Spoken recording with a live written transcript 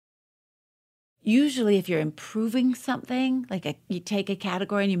usually if you're improving something, like you take a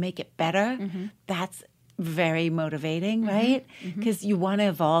category and you make it better, that's very motivating, right? Because you want to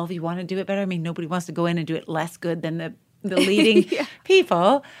evolve, you want to do it better. I mean, nobody wants to go in and do it less good than the leading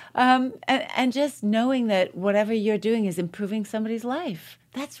people. And just knowing that whatever you're doing is improving somebody's life.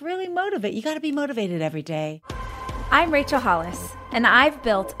 That's really motivating. You got to be motivated every day. I'm Rachel Hollis, and I've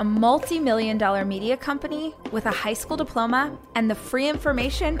built a multi-million-dollar media company with a high school diploma and the free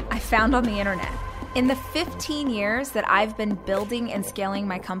information I found on the internet. In the 15 years that I've been building and scaling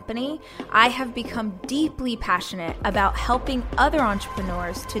my company, I have become deeply passionate about helping other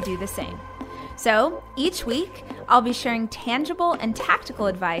entrepreneurs to do the same. So each week, I'll be sharing tangible and tactical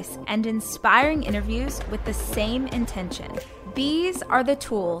advice and inspiring interviews with the same intention. These are the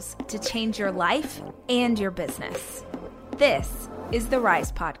tools to change your life and your business. This is the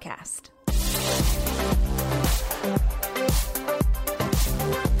Rise Podcast.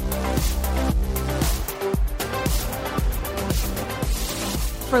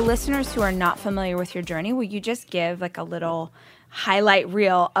 For listeners who are not familiar with your journey, will you just give like a little highlight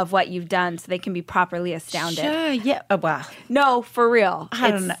reel of what you've done so they can be properly astounded? Sure, yeah. Oh, wow. No, for real. I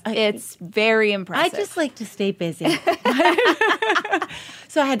don't know. It's very impressive. I just like to stay busy.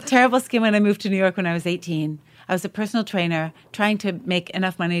 So I had terrible skin when I moved to New York when I was 18. I was a personal trainer trying to make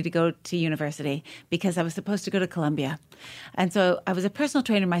enough money to go to university because I was supposed to go to Columbia. And so I was a personal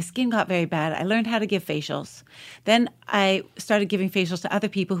trainer. My skin got very bad. I learned how to give facials. Then I started giving facials to other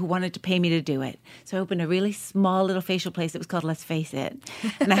people who wanted to pay me to do it. So I opened a really small little facial place. It was called Let's Face It.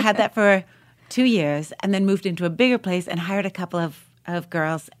 And I had that for 2 years and then moved into a bigger place and hired a couple of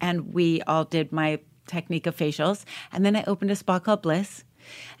girls. And we all did my technique of facials. And then I opened a spa called Bliss.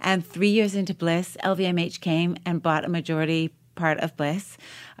 And 3 years into Bliss, LVMH came and bought a majority part of Bliss.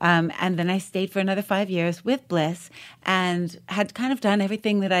 And then I stayed for another 5 years with Bliss and had kind of done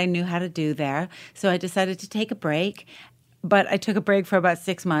everything that I knew how to do there. So I decided to take a break. But I took a break for about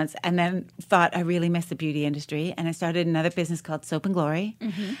 6 months and then thought I really missed the beauty industry. And I started another business called Soap and Glory.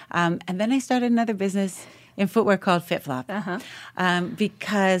 And then I started another business in footwear called FitFlop.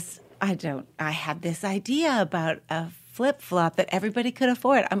 Because I had this idea about a flip-flop that everybody could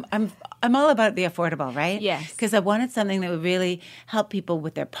afford. I'm all about the affordable, right? Yes. Because I wanted something that would really help people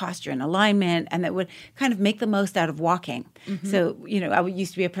with their posture and alignment and that would kind of make the most out of walking. So, I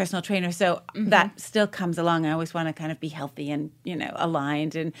used to be a personal trainer, so that still comes along. I always want to kind of be healthy and,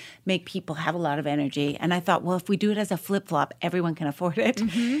 aligned and make people have a lot of energy. And I thought, well, if we do it as a flip-flop, everyone can afford it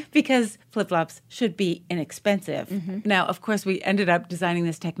because flip-flops should be inexpensive. Now, of course, we ended up designing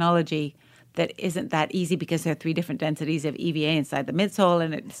this technology that isn't that easy because there are 3 different densities of EVA inside the midsole,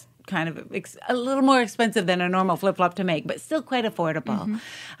 and it's kind of a little more expensive than a normal flip-flop to make, but still quite affordable.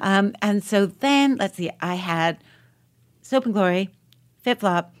 And so then, let's see, I had Soap and Glory,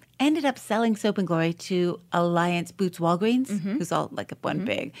 FitFlop, ended up selling Soap and Glory to Alliance Boots Walgreens, who's all like one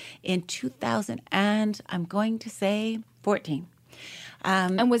big, in 2000 and I'm going to say 14.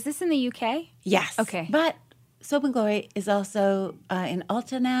 And was this in the UK? Yes. Okay. But Soap and Glory is also in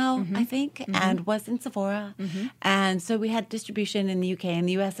Ulta now, I think, and was in Sephora. And so we had distribution in the UK and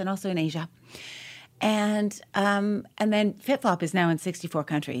the US and also in Asia. And then FitFlop is now in 64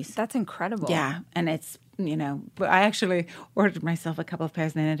 countries. That's incredible. Yeah. And it's, but I actually ordered myself a couple of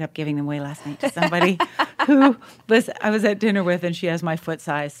pairs and ended up giving them away last night to somebody who I was at dinner with, and she has my foot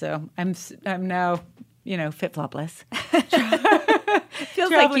size. So I'm now, FitFlopless.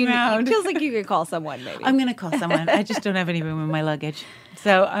 Feels like you could call someone, maybe. I'm going to call someone. I just don't have any room in my luggage.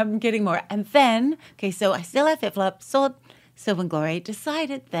 So I'm getting more. And then, so I still have FitFlop, sold Soap and Glory,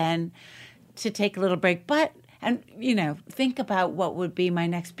 decided then to take a little break. And think about what would be my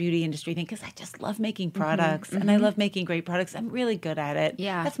next beauty industry thing, because I just love making products and I love making great products. I'm really good at it.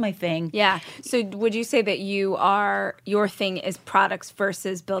 Yeah. That's my thing. Yeah. So would you say that your thing is products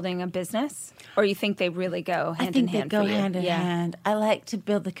versus building a business? Or you think they really go hand in hand? I think they go hand in hand. I like to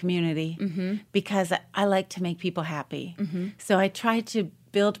build the community because I like to make people happy. So I try to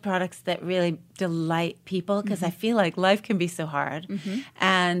build products that really delight people because I feel like life can be so hard.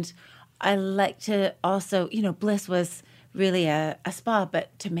 And I like to also, Bliss was really a spa,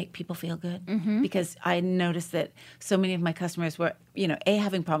 but to make people feel good. Because I noticed that so many of my customers were,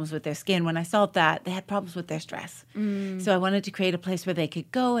 having problems with their skin. When I solved that, they had problems with their stress. So I wanted to create a place where they could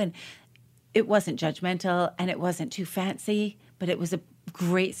go, and it wasn't judgmental and it wasn't too fancy, but it was a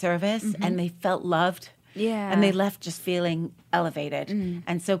great service and they felt loved. Yeah. And they left just feeling elevated.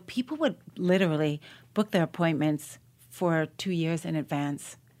 And so people would literally book their appointments for 2 years in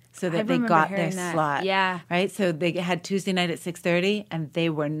advance so that they got their slot. Yeah. Right? So they had Tuesday night at 6:30 and they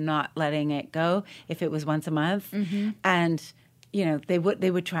were not letting it go if it was once a month. And they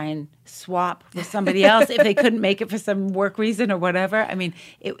would try and swap with somebody else if they couldn't make it for some work reason or whatever. I mean,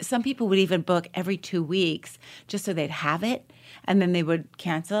 some people would even book every 2 weeks just so they'd have it, and then they would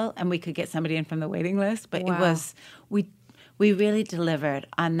cancel, and we could get somebody in from the waiting list. But Wow. it was we really delivered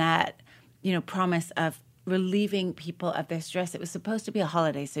on that, promise of relieving people of their stress. It was supposed to be a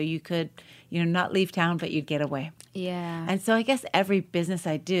holiday, so you could, not leave town, but you'd get away. Yeah. And so I guess every business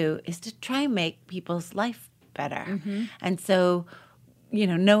I do is to try and make people's life better. Mm-hmm. And so,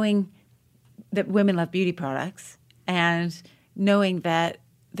 knowing that women love beauty products and knowing that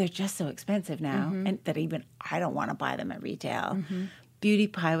they're just so expensive now and that even I don't want to buy them at retail, Beauty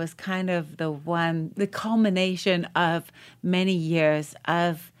Pie was kind of the culmination of many years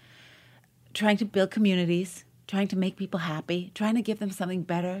of trying to build communities, trying to make people happy, trying to give them something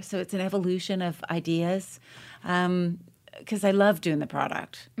better. So it's an evolution of ideas. Because I love doing the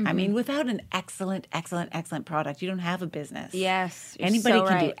product. I mean, without an excellent product, you don't have a business. Yes. You're Anybody so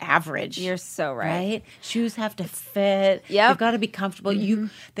can right. do average. You're so right. Right? Shoes have to fit. Yep. They've got to be comfortable.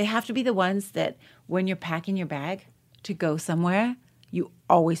 They have to be the ones that when you're packing your bag to go somewhere, you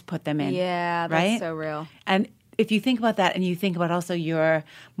always put them in. Yeah, that's right? so real. And if you think about that and you think about also your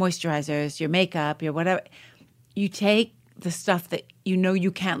moisturizers, your makeup, your whatever, you take the stuff that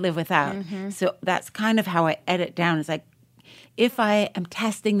you can't live without. So that's kind of how I edit down. It's like, if I am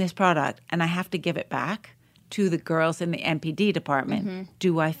testing this product and I have to give it back to the girls in the NPD department,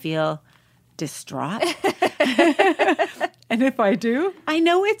 do I feel distraught? And if I do, I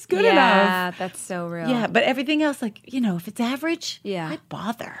know it's good enough. Yeah, that's so real. Yeah, but everything else, like, if it's average, Yeah. why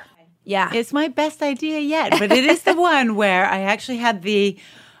bother? Yeah. It's my best idea yet, but it is the one where I actually had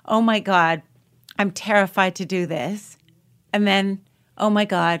oh my God, I'm terrified to do this. And then, oh my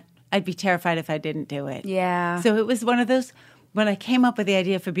God, I'd be terrified if I didn't do it. Yeah. So it was one of those, when I came up with the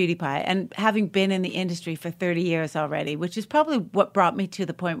idea for Beauty Pie, and having been in the industry for 30 years already, which is probably what brought me to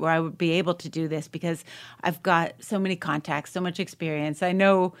the point where I would be able to do this because I've got so many contacts, so much experience. I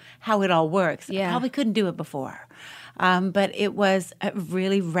know how it all works. Yeah. I probably couldn't do it before. But it was a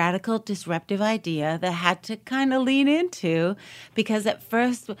really radical, disruptive idea that I had to kind of lean into because at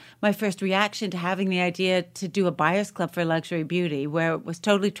first, my first reaction to having the idea to do a buyer's club for luxury beauty where it was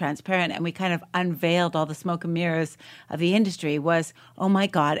totally transparent and we kind of unveiled all the smoke and mirrors of the industry was, oh my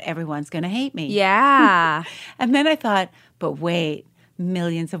God, everyone's going to hate me. Yeah. And then I thought, but wait,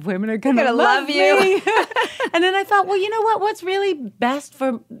 millions of women are going to gonna love you. me. And then I thought, well, you know what? What's really best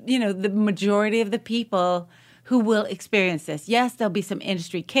for, the majority of the people who will experience this? Yes, there'll be some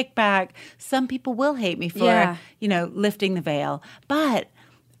industry kickback. Some people will hate me for, Yeah. lifting the veil. But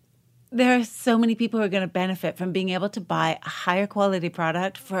there are so many people who are going to benefit from being able to buy a higher quality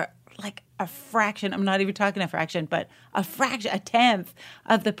product for like a fraction. I'm not even talking a fraction, but a tenth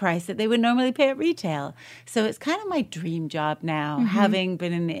of the price that they would normally pay at retail. So it's kind of my dream job now, having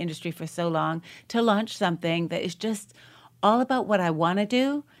been in the industry for so long, to launch something that is just all about what I want to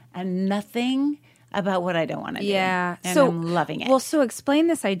do and nothing about what I don't want to do. Yeah. And So I'm loving it. Well, so explain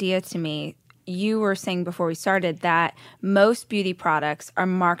this idea to me. You were saying before we started that most beauty products are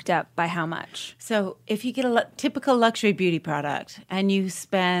marked up by how much? So if you get a typical luxury beauty product and you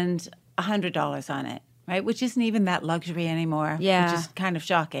spend $100 on it, right, which isn't even that luxury anymore, Yeah. which is kind of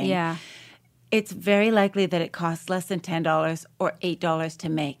shocking. Yeah. It's very likely that it costs less than $10 or $8 to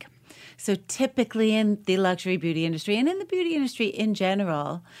make. So typically in the luxury beauty industry and in the beauty industry in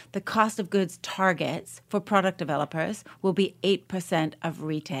general, the cost of goods targets for product developers will be 8% of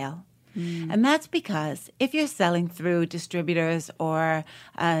retail. And that's because if you're selling through distributors or,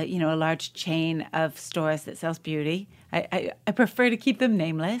 a large chain of stores that sells beauty, I prefer to keep them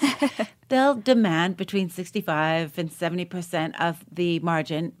nameless, they'll demand between 65 and 70% of the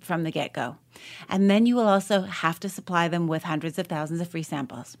margin from the get-go. And then you will also have to supply them with hundreds of thousands of free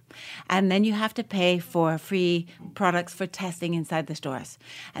samples. And then you have to pay for free products for testing inside the stores.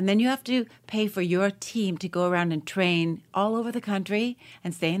 And then you have to pay for your team to go around and train all over the country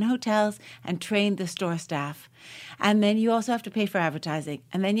and stay in hotels and train the store staff. And then you also have to pay for advertising.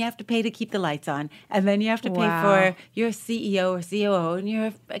 And then you have to pay to keep the lights on. And then you have to pay Wow. for your CEO or COO and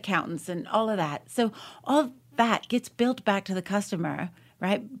your accountants and all of that. So all that gets billed back to the customer,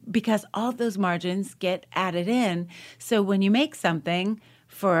 right? Because all of those margins get added in. So when you make something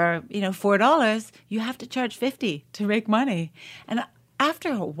for, $4, you have to charge $50 to make money. And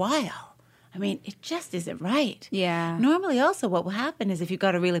after a while, it just isn't right. Yeah. Normally also what will happen is if you've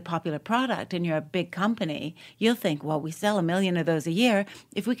got a really popular product and you're a big company, you'll think, well, we sell 1 million of those a year.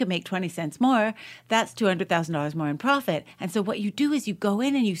 If we could make 20 cents more, that's $200,000 more in profit. And so what you do is you go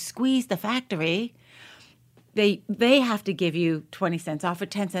in and you squeeze the factory they have to give you 20 cents off or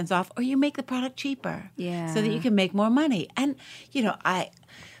 10 cents off, or you make the product cheaper so that you can make more money. And,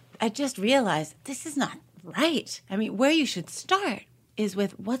 I just realized this is not right. I mean, where you should start is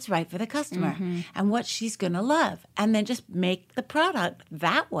with what's right for the customer and what she's going to love. And then just make the product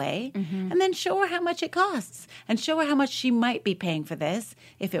that way and then show her how much it costs and show her how much she might be paying for this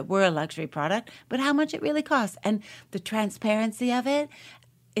if it were a luxury product, but how much it really costs. And the transparency of it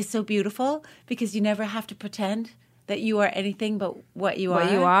is so beautiful because you never have to pretend that you are anything but what you are.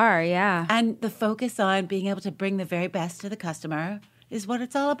 What you are, yeah. And the focus on being able to bring the very best to the customer is what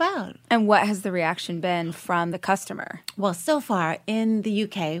it's all about. And what has the reaction been from the customer? Well, so far in the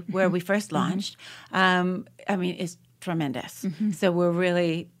UK, where we first launched, it's tremendous. So we're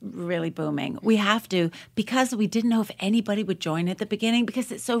really, really booming. We have to, because we didn't know if anybody would join at the beginning because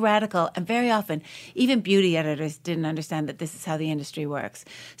it's so radical. And very often, even beauty editors didn't understand that this is how the industry works.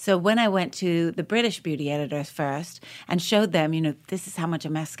 So when I went to the British beauty editors first and showed them, this is how much a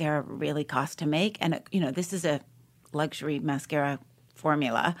mascara really costs to make. And, this is a luxury mascara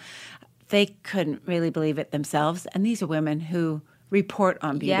formula. They couldn't really believe it themselves. And these are women who report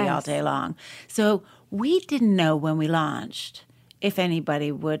on beauty all day long. So we didn't know when we launched if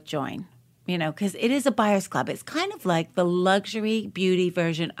anybody would join, because it is a buyer's club. It's kind of like the luxury beauty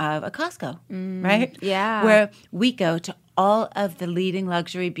version of a Costco, right? Yeah. Where we go to all of the leading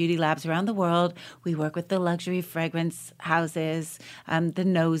luxury beauty labs around the world. We work with the luxury fragrance houses, the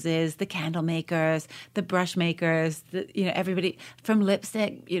noses, the candle makers, the brush makers, everybody from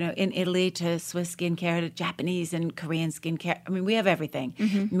lipstick, in Italy to Swiss skincare to Japanese and Korean skincare. I mean, we have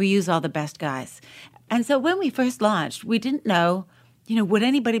everything. We use all the best guys. And so when we first launched, we didn't know, would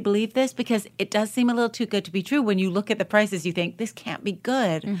anybody believe this? Because it does seem a little too good to be true. When you look at the prices, you think, this can't be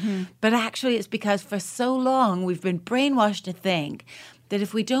good. But actually, it's because for so long, we've been brainwashed to think that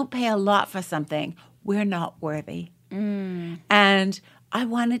if we don't pay a lot for something, we're not worthy. And I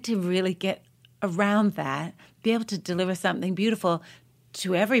wanted to really get around that, be able to deliver something beautiful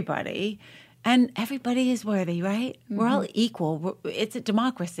to everybody. And everybody is worthy, right? We're all equal. It's a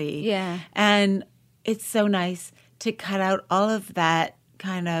democracy. Yeah. And it's so nice to cut out all of that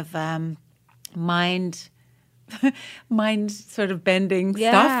kind of mind sort of bending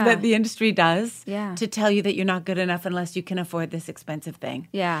stuff that the industry does to tell you that you're not good enough unless you can afford this expensive thing.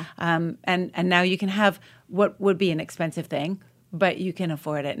 Yeah. And now you can have what would be an expensive thing, but you can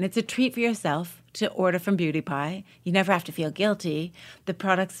afford it. And it's a treat for yourself to order from Beauty Pie. You never have to feel guilty. The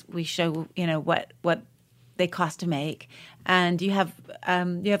products we show, what they cost to make, and you have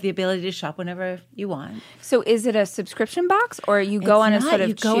the ability to shop whenever you want. So is it a subscription box, or you go on and sort of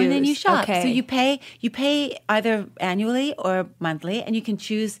you go in and you shop? Okay. So you pay either annually or monthly, and you can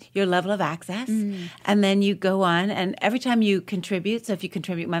choose your level of access. And then you go on, and every time you contribute, so if you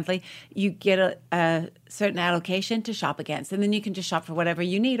contribute monthly, you get a certain allocation to shop against, and then you can just shop for whatever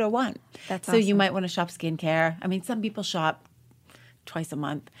you need or want. That's so awesome. You might want to shop skincare. I mean, some people shop twice a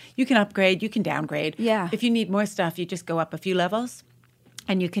month. You can upgrade, you can downgrade. Yeah. If you need more stuff, you just go up a few levels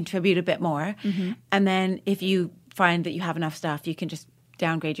and you contribute a bit more. And then if you find that you have enough stuff, you can just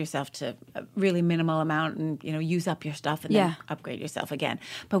downgrade yourself to a really minimal amount and, use up your stuff and then upgrade yourself again.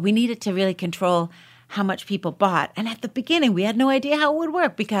 But we needed to really control how much people bought. And at the beginning, we had no idea how it would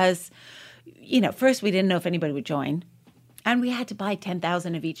work because, first we didn't know if anybody would join. And we had to buy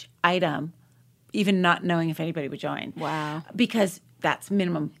 10,000 of each item, even not knowing if anybody would join. Wow. Because that's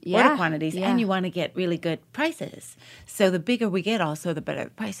minimum order quantities, and you want to get really good prices. So the bigger we get, also the better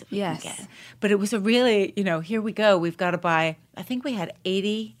the prices we can get. But it was a really, here we go. We've got to buy, I think we had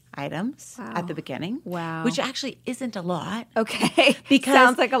 80 items at the beginning. Wow. Which actually isn't a lot. Okay. Because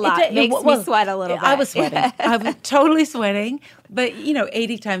sounds like a lot. Makes me sweat a little bit. I was sweating. I was totally sweating. But,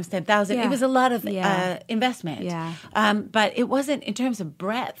 80 times 10,000, it was a lot of investment. Yeah. But it wasn't in terms of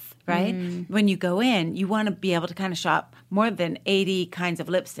breadth, right? When you go in, you want to be able to kind of shop more than 80 kinds of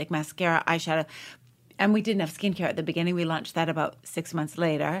lipstick, mascara, eyeshadow. And we didn't have skincare at the beginning. We launched that about 6 months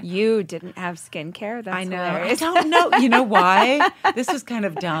later. You didn't have skincare? That's I know. hilarious. I don't know. You know why? This was kind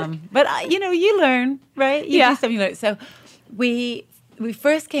of dumb. But, you learn, right? You do something like So we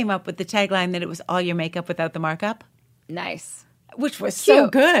first came up with the tagline that it was all your makeup without the markup. Nice. Which was so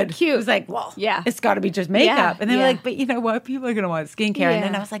good. Cute. It was like, it's got to be just makeup. And they were like, but you know what? People are going to want skincare. And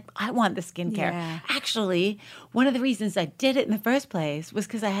then I was like, I want the skincare. Yeah. Actually, one of the reasons I did it in the first place was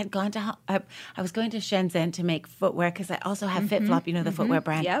because I had gone to, I was going to Shenzhen to make footwear because I also have FitFlop, the footwear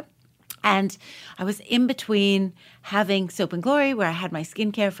brand. Yep. And I was in between having Soap and Glory, where I had my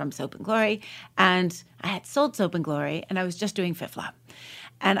skincare from Soap and Glory, and I had sold Soap and Glory, and I was just doing FitFlop.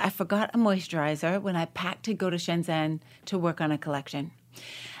 And I forgot a moisturizer when I packed to go to Shenzhen to work on a collection.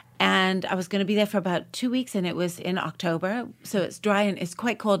 And I was going to be there for about 2 weeks, and it was in October. So it's dry and it's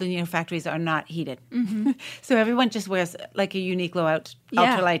quite cold, and factories are not heated. So everyone just wears like a Uniqlo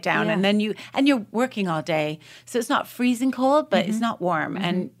ultralight down, and then you're working all day. So it's not freezing cold, but it's not warm,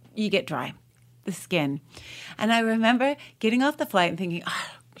 and you get dry, the skin. And I remember getting off the flight and thinking, oh,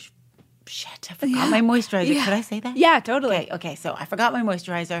 shit, I forgot my moisturizer. Yeah. Could I say that? Yeah, totally. Okay, so I forgot my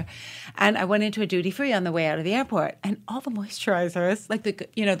moisturizer, and I went into a duty-free on the way out of the airport, and all the moisturizers, like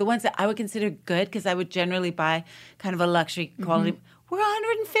the ones that I would consider good, because I would generally buy kind of a luxury quality, were $150.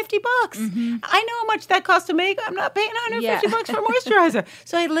 I know how much that costs to make. I'm not paying $150 for moisturizer.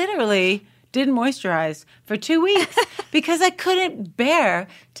 So I literally didn't moisturize for 2 weeks because I couldn't bear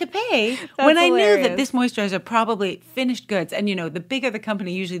to pay when I knew that this moisturizer probably finished goods. And, the bigger the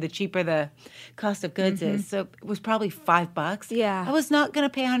company, usually the cheaper the cost of goods is. So it was probably $5. Yeah. I was not going to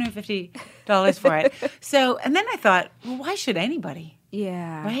pay $150 for it. So, and then I thought, well, why should anybody?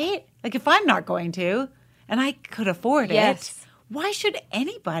 Yeah. Right? Like if I'm not going to, and I could afford it, why should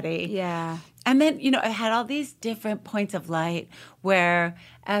anybody? Yeah. And then, I had all these different points of light where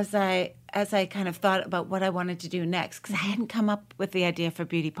as I kind of thought about what I wanted to do next, because I hadn't come up with the idea for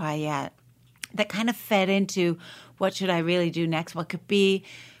Beauty Pie yet, that kind of fed into what should I really do next? What could be,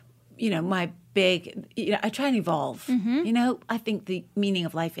 my big, I try and evolve. I think the meaning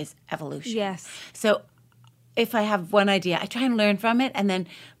of life is evolution. Yes. So if I have one idea, I try and learn from it, and then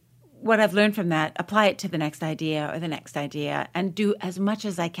what I've learned from that, apply it to the next idea or the next idea, and do as much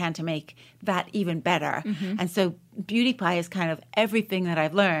as I can to make that even better. And so Beauty Pie is kind of everything that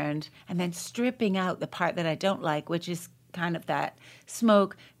I've learned, and then stripping out the part that I don't like, which is kind of that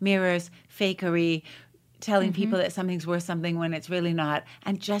smoke, mirrors, fakery, telling people that something's worth something when it's really not,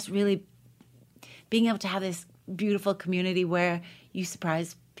 and just really being able to have this beautiful community where you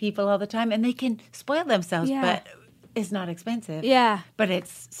surprise people all the time, and they can spoil themselves, but it's not expensive. Yeah. But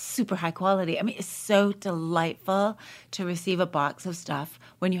it's super high quality. I mean, it's so delightful to receive a box of stuff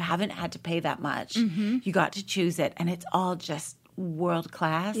when you haven't had to pay that much. You got to choose it, and it's all just world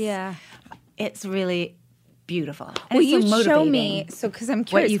class. Yeah. It's really beautiful. And well, it's you show me, because I'm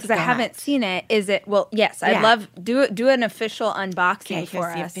curious, because I haven't seen it. Is it, yes, I'd love, do an official unboxing for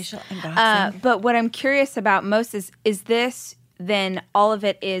us. The official unboxing. But what I'm curious about most is this, then all of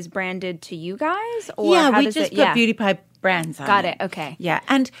it is branded to you guys? Or yeah, how we does just it, put Beauty Pie brands on Got it, okay. Yeah,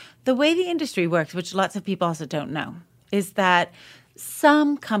 and the way the industry works, which lots of people also don't know, is that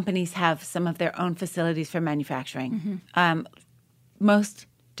some companies have some of their own facilities for manufacturing. Most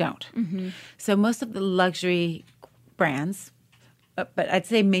don't. So most of the luxury brands, but I'd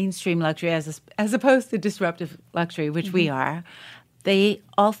say mainstream luxury as opposed to disruptive luxury, which we are, they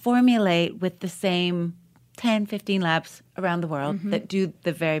all formulate with the same 10, 15 labs around the world that do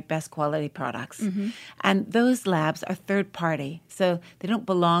the very best quality products. And those labs are third party, so they don't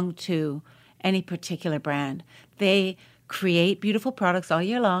belong to any particular brand. They create beautiful products all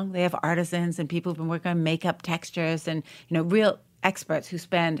year long. They have artisans and people who've been working on makeup textures and, real experts who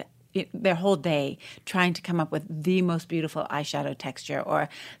spend their whole day trying to come up with the most beautiful eyeshadow texture or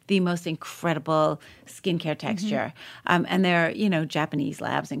the most incredible skincare texture. And they're, Japanese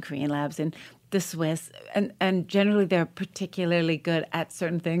labs and Korean labs and the Swiss, and generally they're particularly good at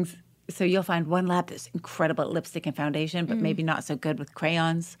certain things. So you'll find one lab that's incredible at lipstick and foundation, but maybe not so good with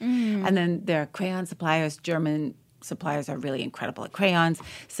crayons. And then there are crayon suppliers. German suppliers are really incredible at crayons.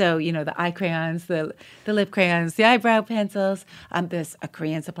 So, the eye crayons, the lip crayons, the eyebrow pencils. There's a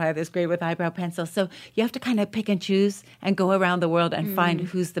Korean supplier that's great with eyebrow pencils. So you have to kind of pick and choose and go around the world and find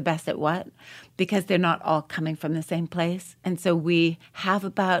who's the best at what, because they're not all coming from the same place. And so we have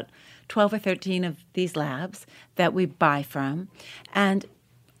about 12 or 13 of these labs that we buy from. And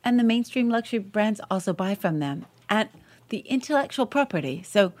the mainstream luxury brands also buy from them. And the intellectual property,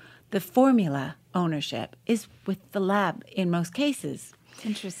 so the formula ownership, is with the lab in most cases.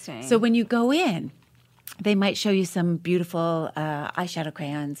 Interesting. So when you go in, they might show you some beautiful eyeshadow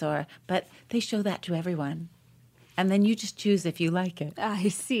crayons, but they show that to everyone. And then you just choose if you like it. I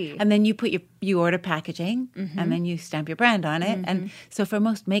see. And then you order packaging, and then you stamp your brand on it. And so for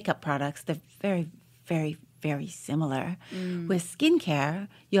most makeup products, they're very, very, very similar. With skincare,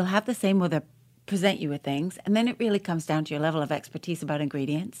 you'll have the same where they present you with things, and then it really comes down to your level of expertise about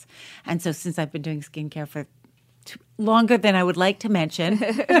ingredients. And so since I've been doing skincare for longer than I would like to mention,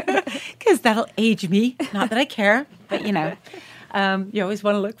 because that'll age me, not that I care, but you always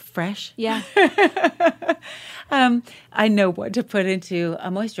want to look fresh. Yeah. I know what to put into a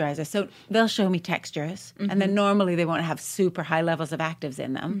moisturizer. So they'll show me textures, and then normally they won't have super high levels of actives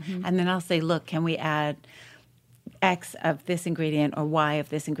in them. And then I'll say, look, can we add X of this ingredient or Y of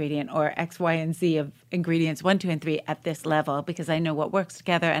this ingredient or X, Y, and Z of ingredients 1, 2, and 3 at this level because I know what works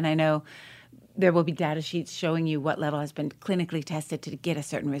together and I know there will be data sheets showing you what level has been clinically tested to get a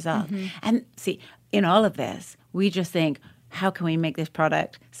certain result. And see, in all of this, we just think, how can we make this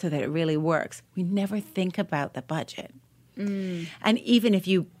product so that it really works? We never think about the budget. And even if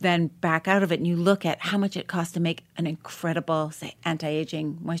you then back out of it and you look at how much it costs to make an incredible, say,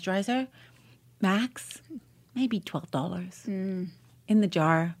 anti-aging moisturizer, max, maybe $12 in the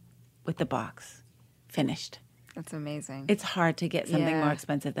jar with the box, finished. That's amazing. It's hard to get something more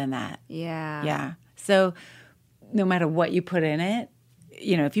expensive than that. Yeah. Yeah. So no matter what you put in it,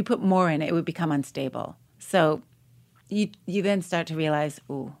 if you put more in it, it would become unstable. So you then start to realize,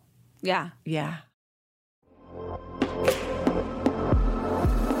 ooh. Yeah. Yeah.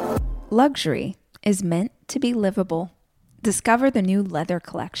 Luxury is meant to be livable. Discover the new leather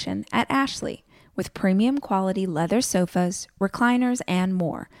collection at Ashley with premium quality leather sofas, recliners, and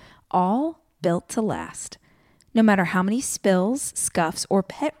more, all built to last. No matter how many spills, scuffs, or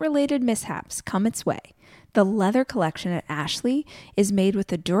pet-related mishaps come its way, the leather collection at Ashley is made with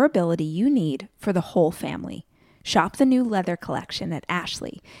the durability you need for the whole family. Shop the new leather collection at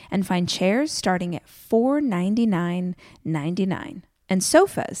Ashley and find chairs starting at $499.99 and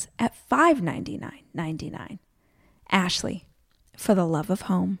sofas at $599.99. Ashley, for the love of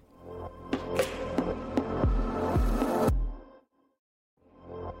home.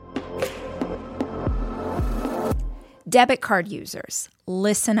 Debit card users,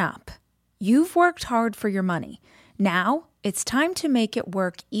 listen up. You've worked hard for your money. Now it's time to make it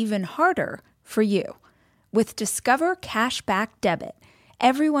work even harder for you. With Discover Cashback Debit,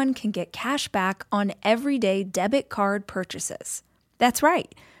 everyone can get cash back on everyday debit card purchases. That's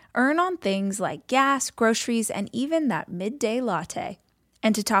right. Earn on things like gas, groceries, and even that midday latte.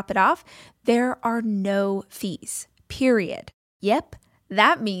 And to top it off, there are no fees, period. Yep,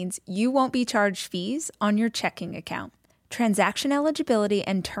 that means you won't be charged fees on your checking account. Transaction eligibility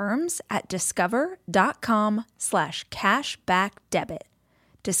and terms at discover.com/cashbackdebit.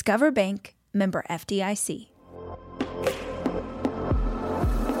 Discover Bank, member FDIC.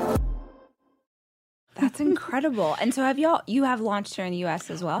 That's incredible. And so you have launched here in the U.S.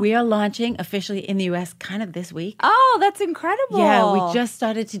 as well? We are launching officially in the U.S. kind of this week. Oh, that's incredible. Yeah, we just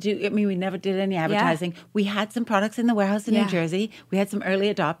started to do, we never did any advertising. Yeah. We had some products in the warehouse in New Jersey. We had some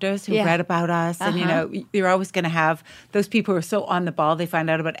early adopters who read about us. And, you're always going to have those people who are so on the ball, they find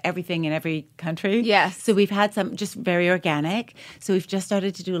out about everything in every country. Yes. So we've had some just very organic. So we've just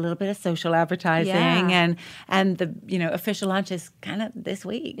started to do a little bit of social advertising. And the, official launch is kind of this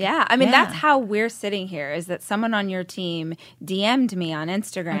week. Yeah. That's how we're sitting here, is that someone on your team DM'd me on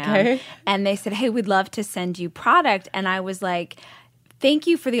Instagram and they said, hey, we'd love to send you product. And I was like, thank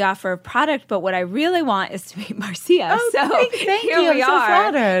you for the offer of product, but what I really want is to meet Marcia. Oh, so thank you. Here we are. So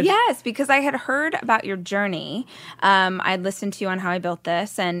flattered. Yes, because I had heard about your journey. I'd listened to you on How I Built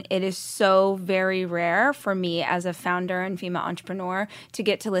This, and it is so very rare for me as a founder and female entrepreneur to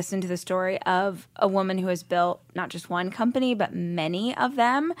get to listen to the story of a woman who has built not just one company, but many of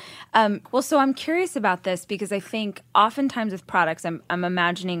them. So I'm curious about this because I think oftentimes with products, I'm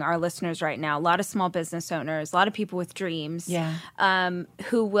imagining our listeners right now, a lot of small business owners, a lot of people with dreams. Yeah.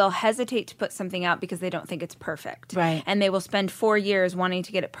 Who will hesitate to put something out because they don't think it's perfect. Right. And they will spend 4 years wanting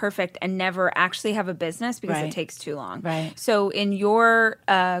to get it perfect and never actually have a business because it takes too long. Right. So in your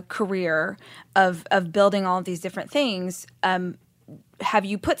career of building all of these different things, have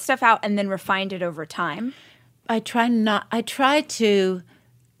you put stuff out and then refined it over time? I try to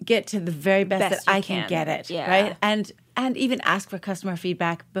get to the very best that I can get it. Yeah. Right. And even ask for customer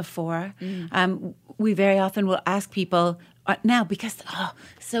feedback before. We very often will ask people now because,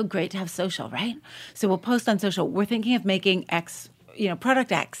 so great to have social, right? So we'll post on social. We're thinking of making X,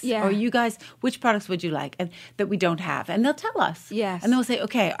 product X. Yeah. Or you guys, which products would you like and that we don't have? And they'll tell us. Yes. And they'll say,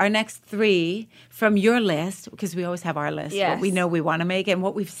 okay, our next 3 from your list, because we always have our list, what we know we want to make and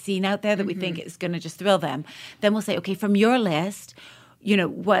what we've seen out there that we think is going to just thrill them. Then we'll say, okay, from your list,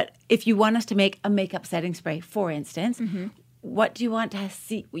 what if you want us to make a makeup setting spray, for instance, what do you want to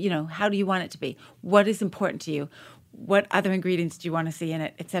see? How do you want it to be? What is important to you? What other ingredients do you want to see in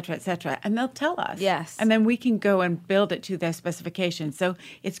it, et cetera, et cetera? And they'll tell us. Yes. And then we can go and build it to their specifications. So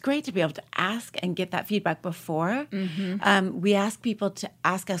it's great to be able to ask and get that feedback before. We ask people to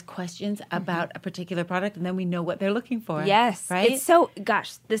ask us questions about a particular product, and then we know what they're looking for. Yes. Right?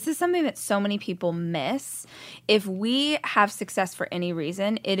 This is something that so many people miss. If we have success for any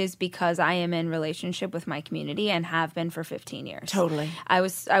reason, it is because I am in relationship with my community and have been for 15 years. Totally. I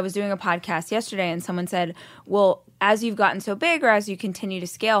was doing a podcast yesterday, and someone said, well, as you've gotten so big or as you continue to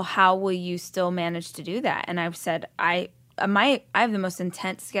scale, how will you still manage to do that? And I've said, I have the most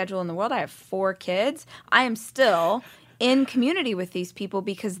intense schedule in the world. I have 4 kids. I am still in community with these people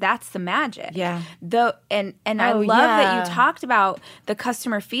because that's the magic. Yeah. And I love that you talked about the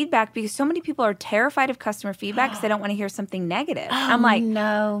customer feedback, because so many people are terrified of customer feedback because they don't want to hear something negative. I'm like,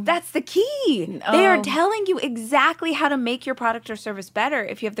 no. That's the key. They are telling you exactly how to make your product or service better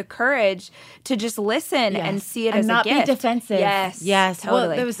if you have the courage to just listen and see it as a gift. And not be defensive. Yes, totally.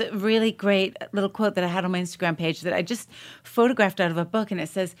 Well, there was a really great little quote that I had on my Instagram page that I just photographed out of a book, and it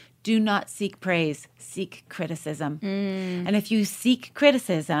says, "Do not seek praise, seek criticism." And if you seek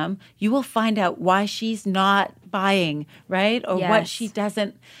criticism, you will find out why she's not buying, right? Or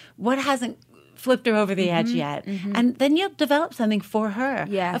what hasn't flipped her over the edge yet. And then you'll develop something for her.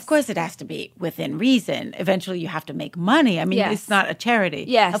 Yes. Of course, it has to be within reason. Eventually, you have to make money. I mean, it's not a charity.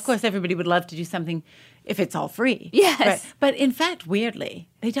 Yes. Of course, everybody would love to do something if it's all free. Yes. Right? But in fact, weirdly,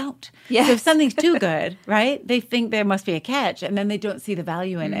 they don't. Yes. So if something's too good, right, they think there must be a catch, and then they don't see the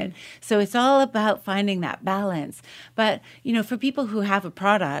value in it. So it's all about finding that balance. But, for people who have a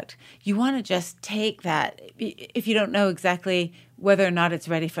product, you want to just take that, if you don't know exactly whether or not it's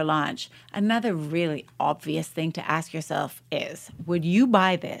ready for launch. Another really obvious thing to ask yourself is, would you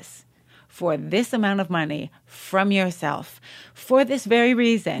buy this for this amount of money from yourself for this very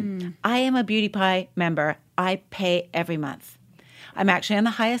reason? I am a Beauty Pie member. I pay every month. I'm actually on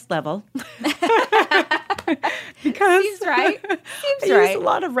the highest level. Because Seems right. I use a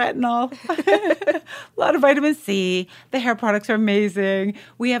lot of retinol, a lot of vitamin C. The hair products are amazing.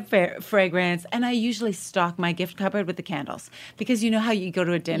 We have fragrance. And I usually stock my gift cupboard with the candles. Because you know how you go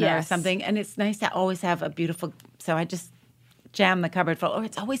to a dinner or something, and it's nice to always have a beautiful... So I just jam the cupboard full. Or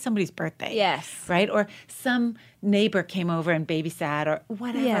it's always somebody's birthday. Yes. Right? Or some neighbor came over and babysat or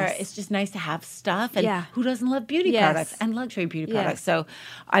whatever. Yes. It's just nice to have stuff. And who doesn't love beauty products and luxury beauty products? So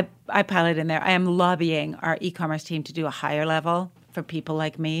I pile it in there. I am lobbying our e-commerce team to do a higher level for people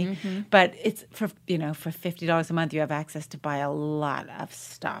like me. But it's for $50 a month, you have access to buy a lot of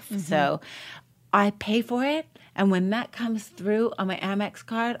stuff. So I pay for it. And when that comes through on my Amex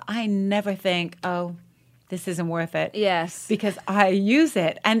card, I never think, oh, this isn't worth it. Yes. Because I use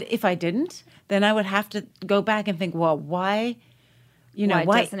it. And if I didn't, then I would have to go back and think, well, why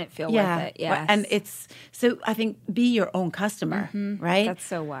doesn't it feel worth it? Yes. And so I think be your own customer, right? That's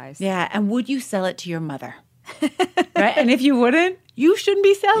so wise. Yeah. And would you sell it to your mother? Right? And if you wouldn't, you shouldn't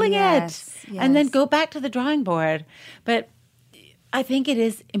be selling it. And then go back to the drawing board. But I think it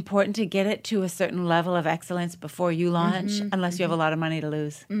is important to get it to a certain level of excellence before you launch, unless you have a lot of money to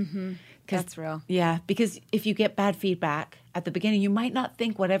lose. That's real. Yeah, because if you get bad feedback at the beginning, you might not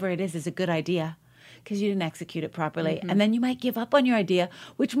think whatever it is a good idea because you didn't execute it properly. And then you might give up on your idea,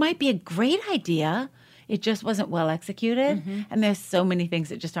 which might be a great idea. It just wasn't well executed. And there's so many things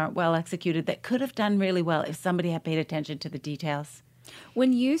that just aren't well executed that could have done really well if somebody had paid attention to the details.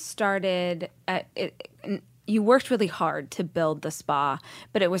 When you started, you worked really hard to build the spa,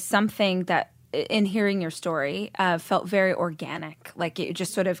 but it was something that, in hearing your story, felt very organic. Like it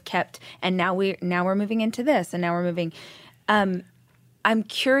just sort of kept, and now we're moving into this, and now we're moving. I'm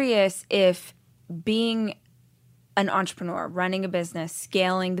curious if being an entrepreneur, running a business,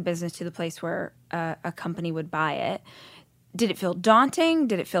 scaling the business to the place where a company would buy it, did it feel daunting?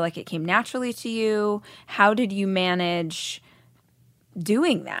 Did it feel like it came naturally to you? How did you manage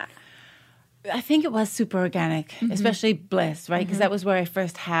doing that? I think it was super organic, especially Bliss, right? Because that was where I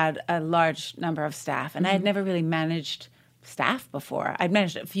first had a large number of staff, and I had never really managed staff before. I'd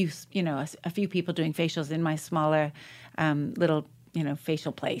managed a few people doing facials in my smaller little,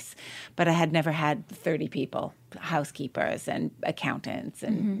 facial place, but I had never had 30 people, housekeepers and accountants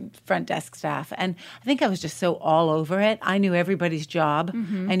and front desk staff. And I think I was just so all over it. I knew everybody's job.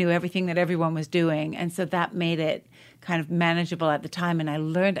 I knew everything that everyone was doing, and so that made it kind of manageable at the time, and I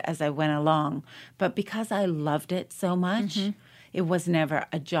learned as I went along. But because I loved it so much, it was never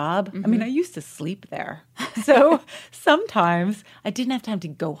a job. I mean, I used to sleep there. So sometimes I didn't have time to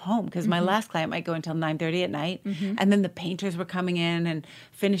go home because my last client might go until 9:30 at night. And then the painters were coming in and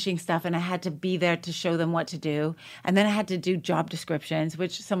finishing stuff, and I had to be there to show them what to do. And then I had to do job descriptions,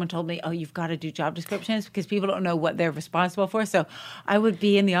 which someone told me, oh, you've got to do job descriptions because people don't know what they're responsible for. So I would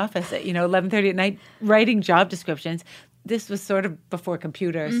be in the office at 11:30 at night writing job descriptions. This was sort of before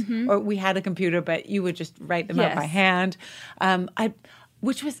computers, or we had a computer, but you would just write them out by hand.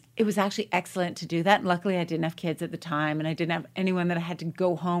 It was actually excellent to do that. And luckily I didn't have kids at the time, and I didn't have anyone that I had to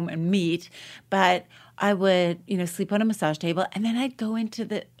go home and meet. But I would, sleep on a massage table, and then I'd go into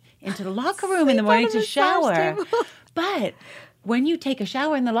the locker room in the morning to shower. But when you take a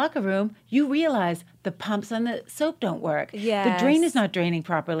shower in the locker room, you realize the pumps on the soap don't work. Yes. The drain is not draining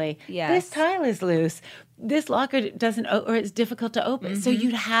properly. Yes. This tile is loose. This locker doesn't, or it's difficult to open. So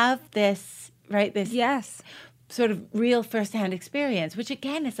you'd have this, right? This Yes. sort of real firsthand experience, which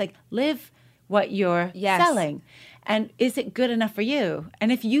again, is like live what you're Yes. selling. And is it good enough for you?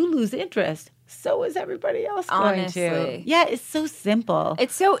 And if you lose interest, so is everybody else going to. Honestly. Yeah, it's so simple.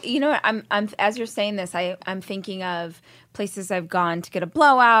 It's so, you know what, I'm as you're saying this, I'm thinking of places I've gone to get a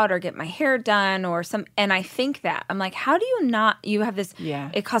blowout or get my hair done or some, and I think that, I'm like, how do you not, you have this,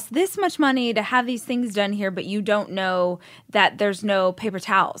 it costs this much money to have these things done here, but you don't know that there's no paper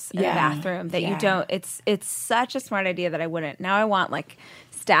towels in the bathroom, that you don't, it's such a smart idea that I wouldn't. Now I want like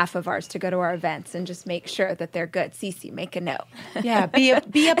staff of ours to go to our events and just make sure that they're good. Cece, make a note. Yeah, be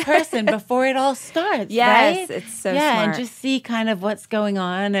a person before it all starts. Yes, right? it's so yeah, smart. and just see kind of what's going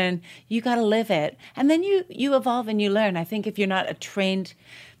on, and you got to live it, and then you evolve and you learn. I think if you're not a trained,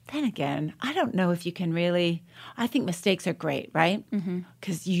 then again, I don't know if you can really. I think mistakes are great, right?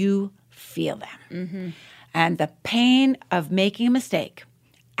 Because you feel them, and the pain of making a mistake.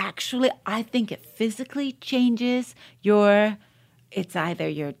 Actually, I think it physically changes your. It's either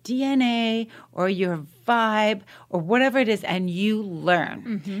your DNA or your vibe or whatever it is, and you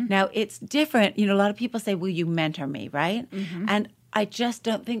learn. Now, it's different. You know, a lot of people say, will you mentor me, right? And I just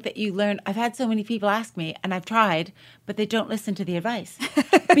don't think that you learn. I've had so many people ask me, and I've tried, but they don't listen to the advice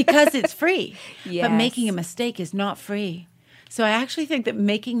because it's free. Yes. But making a mistake is not free. So I actually think that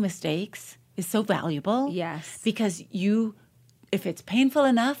making mistakes is so valuable. Yes. Because if it's painful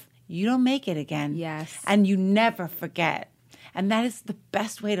enough, you don't make it again. Yes. And you never forget. And that is the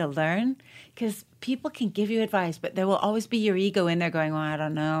best way to learn, because people can give you advice, but there will always be your ego in there going, well, I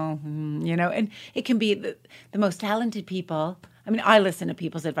don't know, you know, and it can be the most talented people. I mean, I listen to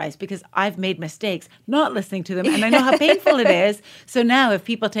people's advice because I've made mistakes not listening to them, and I know how painful it is. So now if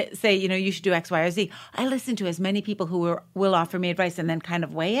people say, you know, you should do X, Y, or Z, I listen to as many people who will offer me advice and then kind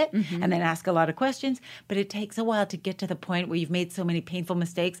of weigh it and then ask a lot of questions. But it takes a while to get to the point where you've made so many painful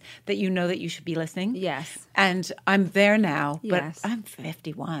mistakes that you know that you should be listening. Yes. And I'm there now, but Yes. I'm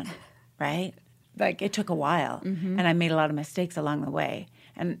 51, right? Like it took a while, and I made a lot of mistakes along the way.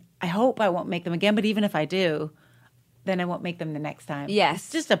 And I hope I won't make them again, but even if I do, then I won't make them the next time. Yes.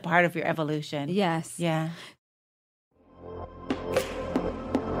 It's just a part of your evolution. Yes. Yeah.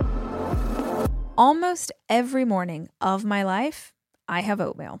 Almost every morning of my life, I have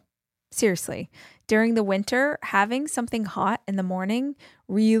oatmeal. Seriously, during the winter, having something hot in the morning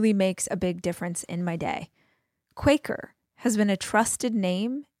really makes a big difference in my day. Quaker has been a trusted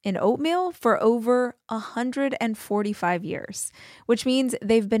name in oatmeal for over 145 years, which means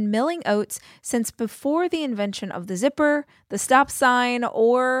they've been milling oats since before the invention of the zipper, the stop sign,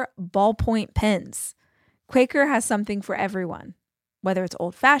 or ballpoint pens. Quaker has something for everyone, whether it's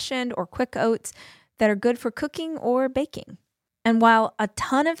old-fashioned or quick oats that are good for cooking or baking. And while a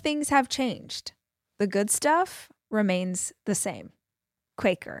ton of things have changed, the good stuff remains the same.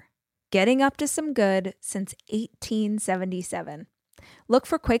 Quaker, getting up to some good since 1877. Look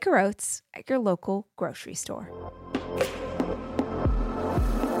for Quaker Oats at your local grocery store.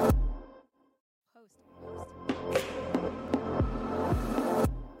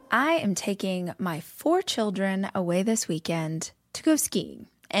 I am taking my 4 children away this weekend to go skiing.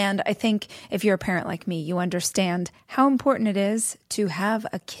 And I think if you're a parent like me, you understand how important it is to have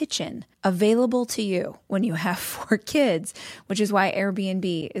a kitchen available to you when you have 4 kids, which is why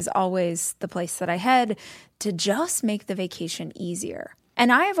Airbnb is always the place that I head to just make the vacation easier.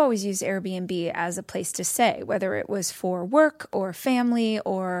 And I have always used Airbnb as a place to stay, whether it was for work or family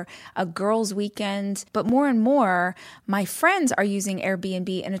or a girls' weekend. But more and more, my friends are using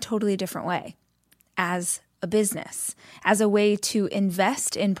Airbnb in a totally different way, as a business, as a way to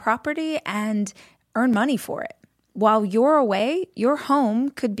invest in property and earn money for it. While you're away, your home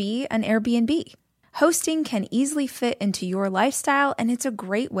could be an Airbnb. Hosting can easily fit into your lifestyle, and it's a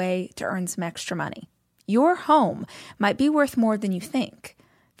great way to earn some extra money. Your home might be worth more than you think.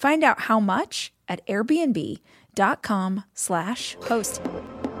 Find out how much at airbnb.com/host.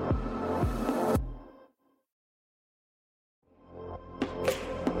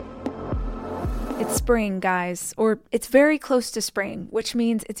 It's spring, guys, or it's very close to spring, which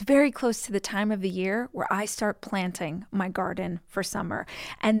means it's very close to the time of the year where I start planting my garden for summer.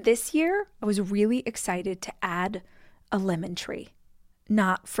 And this year, I was really excited to add a lemon tree.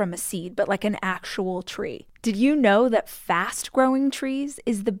 Not from a seed, but like an actual tree. Did you know that Fast Growing Trees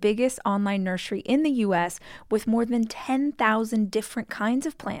is the biggest online nursery in the US with more than 10,000 different kinds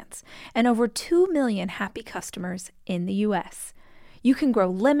of plants and over 2 million happy customers in the US? You can grow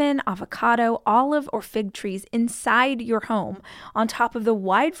lemon, avocado, olive, or fig trees inside your home on top of the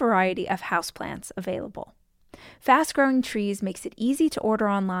wide variety of houseplants available. Fast Growing Trees makes it easy to order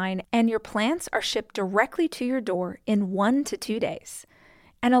online, and your plants are shipped directly to your door in 1 to 2 days.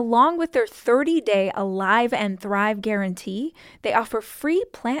 And along with their 30-day Alive and Thrive guarantee, they offer free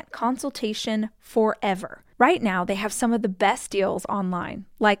plant consultation forever. Right now, they have some of the best deals online,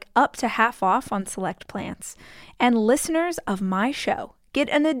 like up to half off on select plants. And listeners of my show get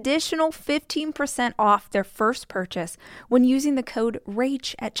an additional 15% off their first purchase when using the code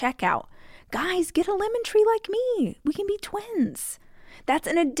RACH at checkout. Guys, get a lemon tree like me. We can be twins. That's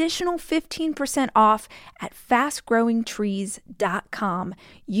an additional 15% off at fastgrowingtrees.com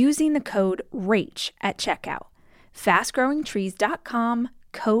using the code RACH at checkout. Fastgrowingtrees.com,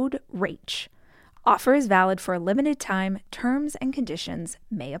 code RACH. Offer is valid for a limited time. Terms and conditions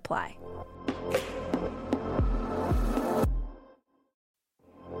may apply.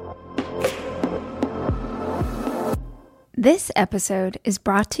 This episode is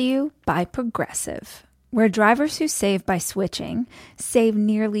brought to you by Progressive, where drivers who save by switching save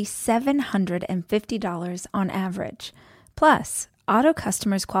nearly $750 on average. Plus, auto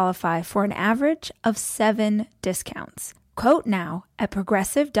customers qualify for an average of 7 discounts. Quote now at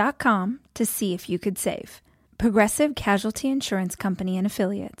progressive.com to see if you could save. Progressive Casualty Insurance Company and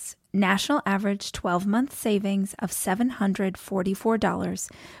Affiliates. National average 12-month savings of $744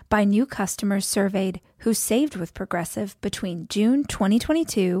 by new customers surveyed who saved with Progressive between June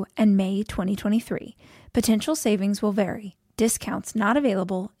 2022 and May 2023. Potential savings will vary. Discounts not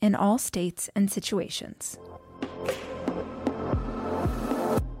available in all states and situations.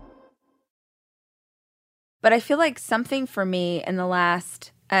 But I feel like something for me in the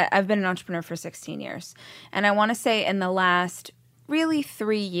last, I've been an entrepreneur for 16 years. And I want to say in the last really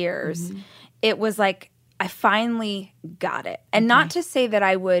 3 years, it was like I finally got it. And not to say that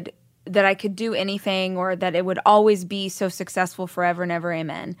I could do anything or that it would always be so successful forever and ever,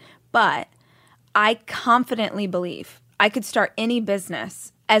 amen. But I confidently believe I could start any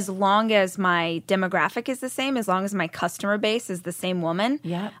business as long as my demographic is the same, as long as my customer base is the same woman.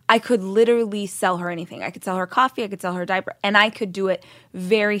 Yeah. I could literally sell her anything. I could sell her coffee, I could sell her diaper, and I could do it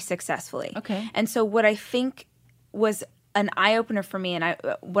very successfully. Okay. And so what I think was an eye-opener for me, and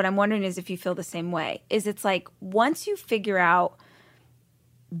what I'm wondering is if you feel the same way, is it's like once you figure out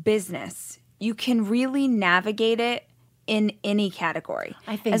business, you can really navigate it in any category.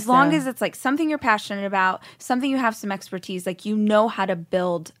 I think as long so. as it's like something you're passionate about, something you have some expertise, like you know how to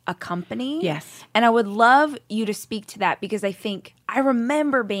build a company. Yes. And I would love you to speak to that because I think I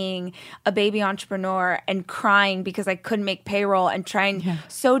remember being a baby entrepreneur and crying because I couldn't make payroll and trying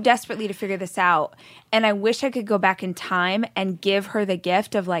so desperately to figure this out. And I wish I could go back in time and give her the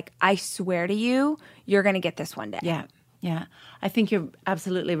gift of like, I swear to you, you're going to get this one day. Yeah. Yeah, I think you're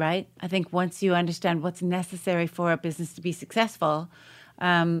absolutely right. I think once you understand what's necessary for a business to be successful,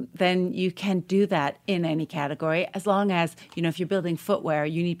 then you can do that in any category. As long as, you know, if you're building footwear,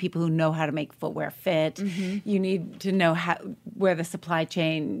 you need people who know how to make footwear fit. You need to know where the supply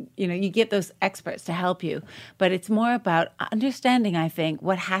chain, you know, you get those experts to help you. But it's more about understanding, I think,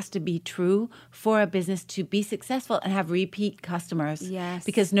 what has to be true for a business to be successful and have repeat customers. Yes.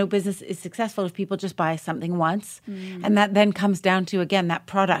 Because no business is successful if people just buy something once. And that then comes down to, again, that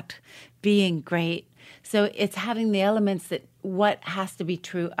product being great. So it's having the elements that what has to be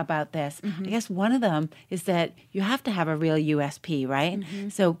true about this. I guess one of them is that you have to have a real USP, right?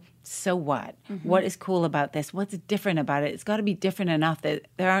 So what? What is cool about this? What's different about it? It's got to be different enough that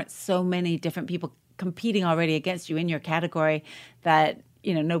there aren't so many different people competing already against you in your category that,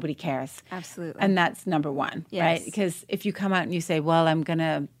 you know, nobody cares. Absolutely. And that's number one, Yes. right? Because if you come out and you say, well, I'm going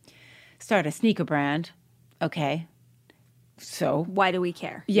to start a sneaker brand, okay. So why do we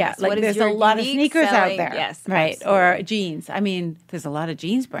care? yeah, Yes. like What is there's your a lot of unique sneakers selling- out there, Yes, right? absolutely. Or jeans. I mean, there's a lot of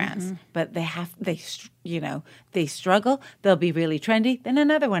jeans brands, but they struggle. They'll be really trendy. Then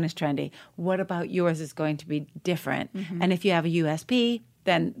another one is trendy. What about yours is going to be different? And if you have a USP,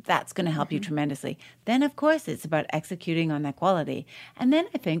 then that's going to help you tremendously. Then, of course, it's about executing on that quality. And then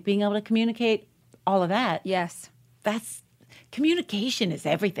I think being able to communicate all of that. Yes. That's communication is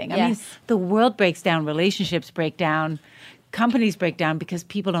everything. I Yes. mean, the world breaks down, relationships break down, companies break down because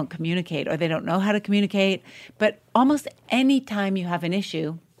people don't communicate or they don't know how to communicate. But almost any time you have an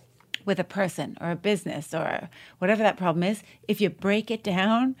issue with a person or a business or whatever that problem is, if you break it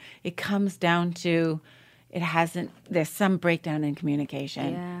down, it comes down to there's some breakdown in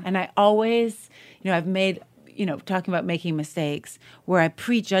communication. Yeah. And I always, I've made, talking about making mistakes where I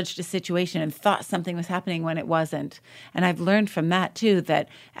prejudged a situation and thought something was happening when it wasn't. And I've learned from that too, that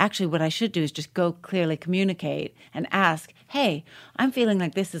actually what I should do is just go clearly communicate and ask, hey, I'm feeling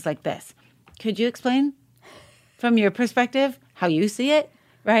like this is like this. Could you explain from your perspective how you see it,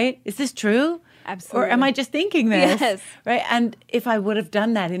 right? Is this true? Absolutely. Or am I just thinking this? Yes. Right? And if I would have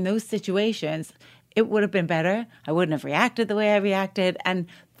done that in those situations, it would have been better. I wouldn't have reacted the way I reacted. And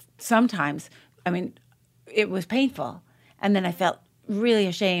sometimes, I mean, it was painful. And then I felt really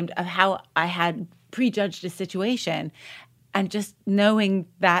ashamed of how I had prejudged a situation. And just knowing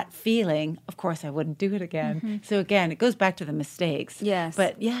that feeling, of course, I wouldn't do it again. So again, it goes back to the mistakes. Yes.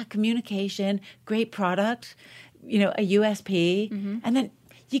 But yeah, communication, great product, a USP. And then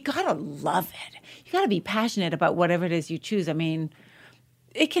you got to love it. You got to be passionate about whatever it is you choose. I mean,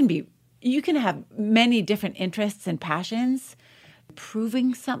 you can have many different interests and passions.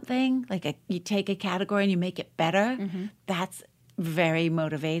 Proving something, like you take a category and you make it better, that's very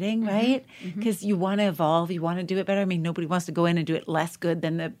motivating, right? Because you want to evolve, you want to do it better. I mean, nobody wants to go in and do it less good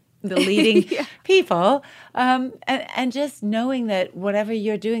than the leading people. And just knowing that whatever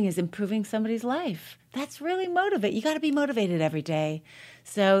you're doing is improving somebody's life, that's really motivating. You got to be motivated every day.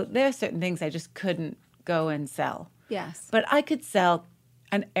 So there are certain things I just couldn't go and sell. Yes. But I could sell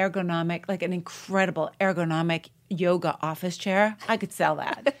an incredible ergonomic yoga office chair. I could sell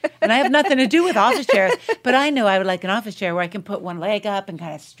that. And I have nothing to do with office chairs, but I know I would like an office chair where I can put one leg up and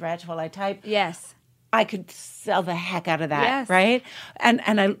kind of stretch while I type. Yes. I could sell the heck out of that, right? And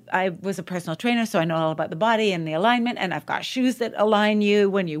I was a personal trainer, so I know all about the body and the alignment, and I've got shoes that align you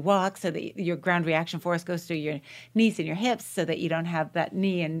when you walk so that your ground reaction force goes through your knees and your hips so that you don't have that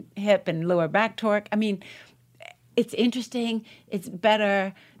knee and hip and lower back torque. I mean, it's interesting. It's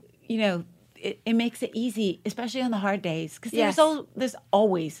better. It makes it easy, especially on the hard days, because there's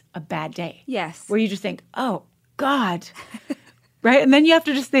always a bad day. Yes. Where you just think, oh, God. Right? And then you have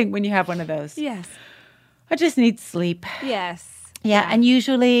to just think when you have one of those. Yes. I just need sleep. Yes. Yeah, and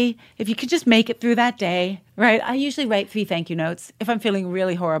usually, if you could just make it through that day, right? I usually write 3 thank you notes if I'm feeling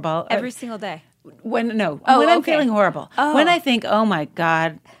really horrible. Every single day? When I'm feeling horrible. Oh. When I think, oh my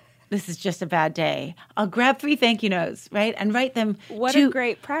God, this is just a bad day, I'll grab 3 thank you notes, right? And write them. What a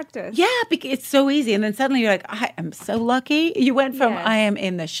great practice. Yeah, because it's so easy. And then suddenly you're like, I am so lucky. You went from I am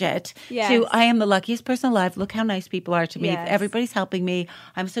in the shit to I am the luckiest person alive. Look how nice people are to me. Yes. Everybody's helping me.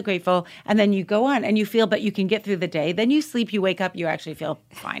 I'm so grateful. And then you go on and you feel, but you can get through the day. Then you sleep, you wake up, you actually feel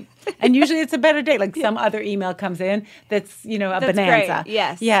fine. And usually it's a better day. Like some other email comes in that's, a bonanza. Great.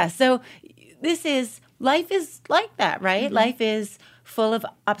 Yes. Yeah. So life is like that, right? Life is full of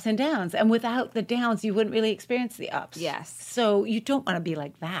ups and downs. And without the downs, you wouldn't really experience the ups. Yes. So you don't want to be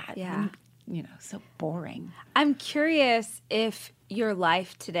like that. Yeah. So boring. I'm curious if your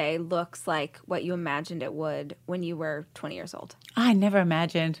life today looks like what you imagined it would when you were 20 years old. I never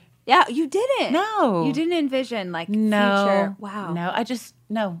imagined. Yeah, you didn't. No. You didn't envision future. Wow.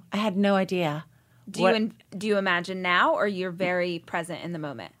 No, I had no idea. Do you imagine now, or you're very present in the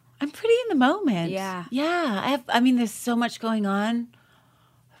moment? I'm pretty in the moment. Yeah. Yeah. There's so much going on.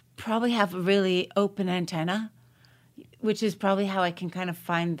 Probably have a really open antenna, which is probably how I can kind of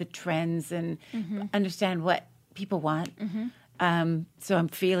find the trends and understand what people want. So I'm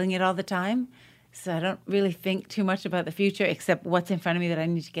feeling it all the time. So I don't really think too much about the future except what's in front of me that I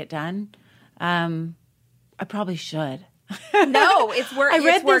need to get done. I probably should. No, it's working.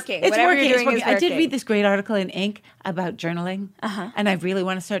 It's working. Whatever you're doing is working. I did read this great article in Inc. about journaling, and I really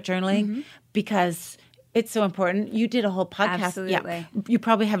want to start journaling because it's so important. You did a whole podcast. Absolutely. Yeah. You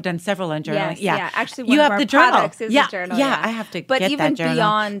probably have done several on journaling. Yes, yeah. Actually, one of our products is a journal. Yeah, I have to get that journal. But even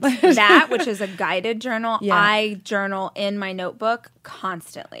beyond that, which is a guided journal, I journal in my notebook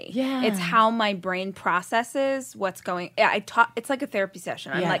constantly. Yeah. It's how my brain processes what's going. It's like a therapy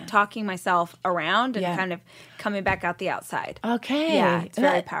session. I'm like talking myself around and kind of coming back out the outside. Okay. Yeah, it's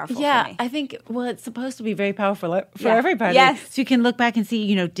very powerful for me. I think, it's supposed to be very powerful for everybody. Yes. So you can look back and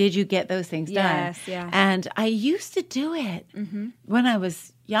see, did you get those things done? Yes, yeah. And I used to do it when I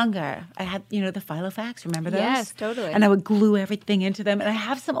was younger. I had, the Filofax. Remember those? Yes, totally. And I would glue everything into them. And I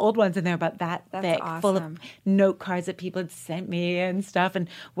have some old ones in there about that thick, awesome. full of note cards that people had sent me and stuff and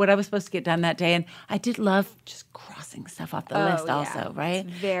what I was supposed to get done that day. And I did love just crossing stuff off the list also, right?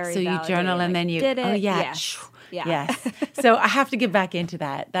 It's very So you journal and then you did it. Oh, yeah. Yes. Yeah. Yes. So I have to get back into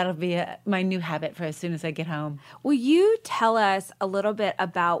that. That'll be my new habit for as soon as I get home. Will you tell us a little bit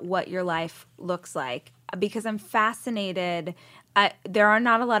about what your life looks like? Because I'm fascinated there are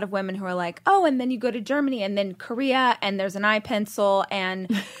not a lot of women who are like, oh, and then you go to Germany and then Korea and there's an eye pencil. And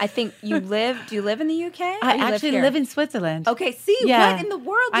I think do you live in the UK? I actually live in Switzerland. Okay, see, what in the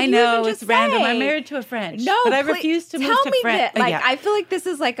world did I you know, even just it's random. say? I'm married to a French. No, but I refuse to move to France. I feel like this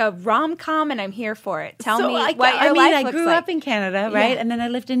is like a rom-com and I'm here for it. Tell me what your life I looks grew like. up in Canada, right? And then I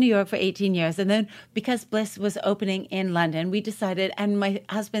lived in New York for 18 years. And then because Bliss was opening in London, we decided, and my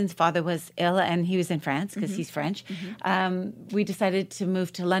husband's father was ill and he was in France because he's French. We decided to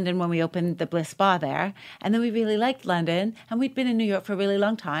move to London when we opened the Bliss Spa there. And then we really liked London. And we'd been in New York for a really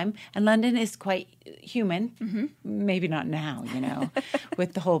long time. And London is quite human. Maybe not now,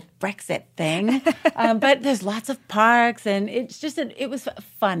 with the whole Brexit thing. But there's lots of parks. And it's just, it was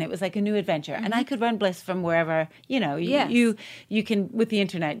fun. It was like a new adventure. And I could run Bliss from wherever, you can, with the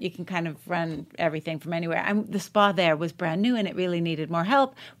internet, you can kind of run everything from anywhere. And the spa there was brand new and it really needed more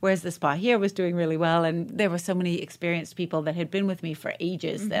help. Whereas the spa here was doing really well. And there were so many experienced people that had been with me for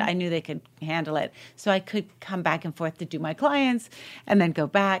ages that I knew they could handle it. So I could come back and forth to do my clients and then go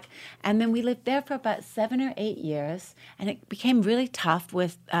back. And then we lived there for about 7 or 8 years. And it became really tough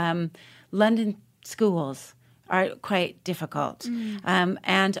with London schools are quite difficult.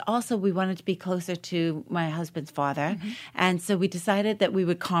 And also we wanted to be closer to my husband's father. And so we decided that we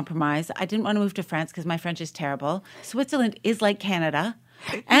would compromise. I didn't want to move to France because my French is terrible. Switzerland is like Canada.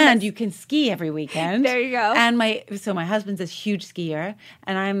 And you can ski every weekend. There you go. And my husband's a huge skier,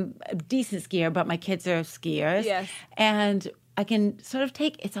 and I'm a decent skier, but my kids are skiers. Yes. And I can sort of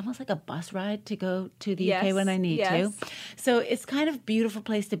it's almost like a bus ride to go to the UK when I need to. So it's kind of a beautiful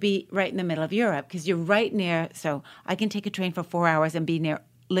place to be right in the middle of Europe because you're right near, so I can take a train for 4 hours and be near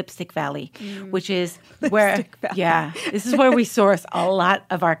Lipstick Valley, which is where, this is where we source a lot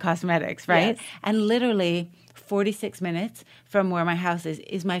of our cosmetics, right? Yes. And literally 46 minutes from where my house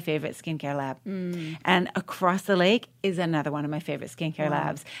is my favorite skincare lab. And across the lake is another one of my favorite skincare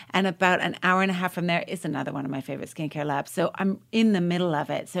labs. And about an hour and a half from there is another one of my favorite skincare labs. So I'm in the middle of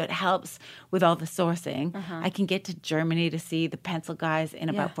it. So it helps with all the sourcing. I can get to Germany to see the pencil guys in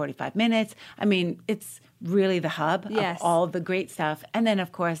about 45 minutes. I mean, it's really the hub of all the great stuff. And then,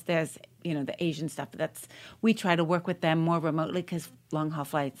 of course, there's the Asian stuff. We try to work with them more remotely because long haul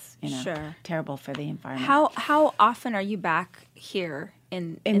flights, terrible for the environment. How often are you back here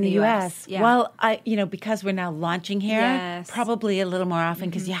in the U.S.? Yeah. Well, because we're now launching here, probably a little more often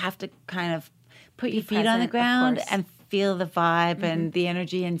because you have to kind of put your feet on the ground and feel the vibe and the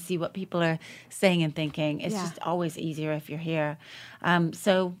energy and see what people are saying and thinking. It's just always easier if you're here.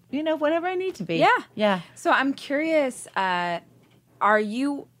 So, whenever I need to be. Yeah. So I'm curious,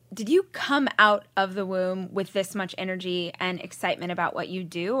 did you come out of the womb with this much energy and excitement about what you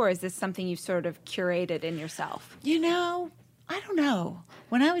do, or is this something you've sort of curated in yourself? I don't know.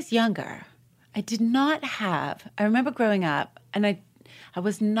 When I was younger, I did not have, I remember growing up, and I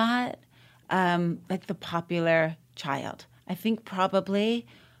was not like the popular child. I think probably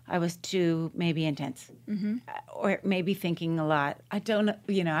I was too maybe intense or maybe thinking a lot. I don't know.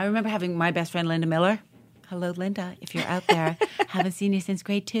 I remember having my best friend, Linda Miller. Hello, Linda, if you're out there. Haven't seen you since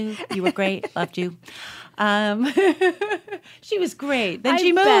grade 2. You were great. Loved you. She was great. Then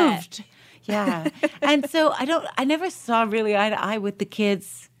she moved. Yeah. And so I never saw really eye to eye with the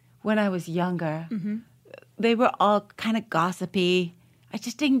kids when I was younger. They were all kind of gossipy. I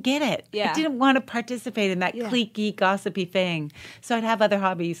just didn't get it. I didn't want to participate in that cliquey, gossipy thing. So I'd have other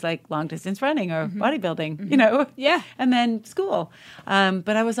hobbies like long distance running or bodybuilding, and then school.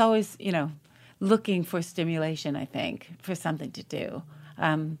 But I was always, looking for stimulation, I think, for something to do.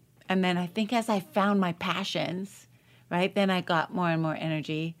 And then I think as I found my passions, right, then I got more and more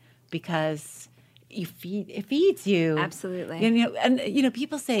energy because it feeds you. Absolutely. And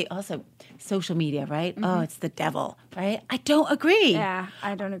people say also social media, right? Oh, it's the devil, right? I don't agree. Yeah,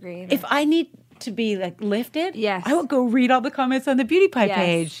 I don't agree either. If I need to be lifted, I will go read all the comments on the Beauty Pie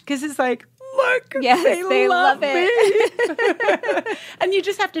page because it's like, look, they love it. And you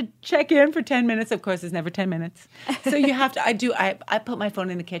just have to check in for 10 minutes. Of course, it's never 10 minutes. So you have to, I put my phone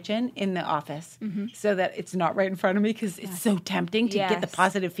in the kitchen, in the office, so that it's not right in front of me because it's so tempting to get the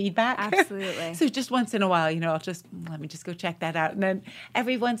positive feedback. Absolutely. So just once in a while, let me just go check that out. And then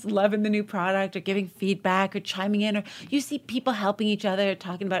everyone's loving the new product or giving feedback or chiming in, or you see people helping each other,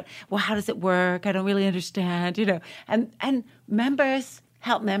 talking about, well, how does it work? I don't really understand, and members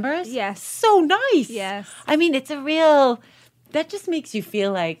help members. Yes. So nice. Yes. I mean, that just makes you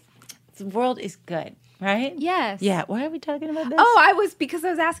feel like the world is good. right? Yes. Yeah. Why are we talking about this? Oh, because I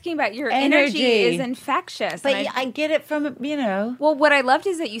was asking about your energy is infectious. But I get it from, Well, what I loved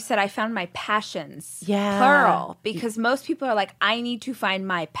is that you said I found my passions, plural, because most people are like, I need to find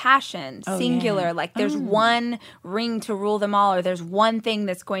my passion, singular. Yeah. Like there's one ring to rule them all, or there's one thing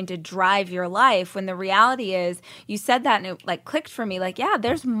that's going to drive your life. When the reality is, you said that and it like clicked for me. Like, yeah,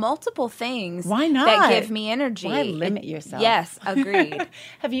 there's multiple things. Why not? That give me energy. Why limit yourself? Yes, agreed.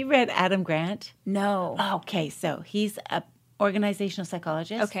 Have you read Adam Grant? No. Okay, so he's a organizational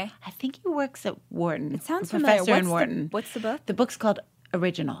psychologist. Okay. I think he works at Wharton. It sounds professor familiar. in Wharton. What's the book? The book's called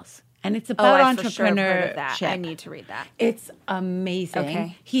Originals. And it's about entrepreneurship. For sure have heard of that. I need to read that. It's amazing.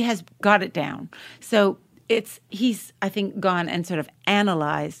 Okay. He has got it down. So he's, I think, gone and sort of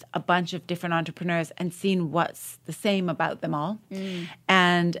analyzed a bunch of different entrepreneurs and seen what's the same about them all.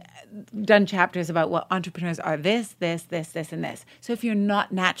 And done chapters about what entrepreneurs are this, and this. So if you're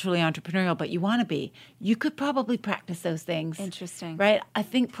not naturally entrepreneurial, but you want to be, you could probably practice those things. Interesting. Right? I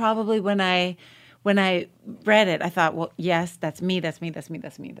think probably when I read it, I thought, well, yes, that's me. I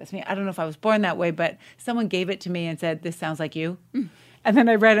don't know if I was born that way, but someone gave it to me and said, this sounds like you. And then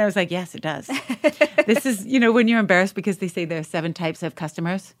I read it and I was like, yes, it does. This is, when you're embarrassed because they say there are 7 types of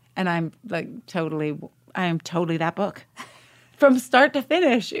customers. And I'm like, I am totally that book. From start to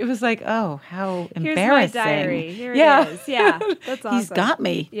finish, it was like, oh, how embarrassing. Here's my diary. Here it is. Yeah, that's awesome. He's got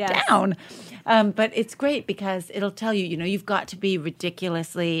me down. But it's great because it'll tell you, you've got to be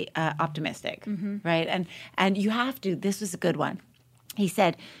ridiculously optimistic, right? And you have to. This was a good one. He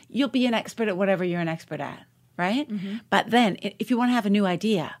said, you'll be an expert at whatever you're an expert at, right? But then if you want to have a new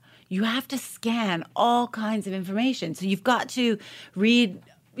idea, you have to scan all kinds of information. So you've got to read,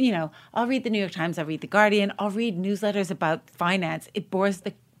 I'll read the New York Times, I'll read the Guardian, I'll read newsletters about finance. It bores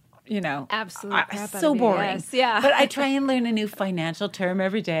the absolute crap so boring. Yes, yeah. But I try and learn a new financial term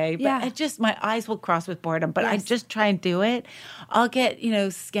every day. But my eyes will cross with boredom. But I just try and do it. I'll get,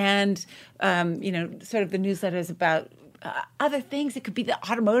 scanned, sort of the newsletters about other things. It could be the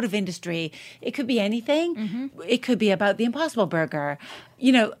automotive industry. It could be anything. It could be about the Impossible Burger.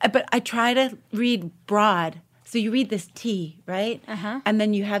 But I try to read broad. So you read this T, right? And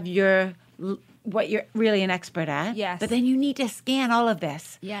then you have what you're really an expert at. Yes. But then you need to scan all of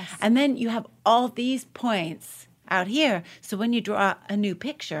this. Yes. And then you have all these points out here. So when you draw a new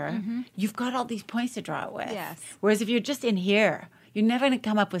picture, you've got all these points to draw it with. Yes. Whereas if you're just in here, you're never going to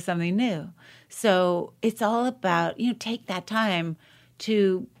come up with something new. So it's all about, take that time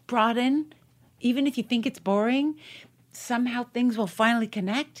to broaden. Even if you think it's boring, somehow things will finally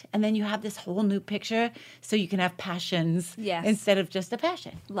connect, and then you have this whole new picture, so you can have passions instead of just a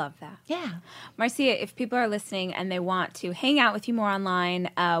passion. Love that. Yeah. Marcia, if people are listening and they want to hang out with you more online,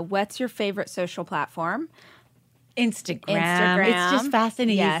 what's your favorite social platform? Instagram. It's just fast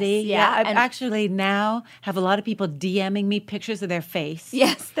and easy. Yeah. I actually now have a lot of people DMing me pictures of their face.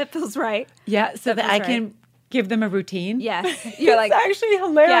 Yes, that feels right. Yeah, so that I can give them a routine. Yes. You're like, it's actually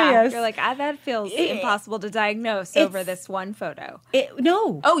hilarious. Yeah, you're like, that feels impossible to diagnose over this one photo.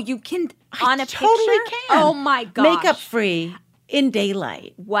 No. Oh, you can on a totally picture? Can. Oh my gosh. Makeup free in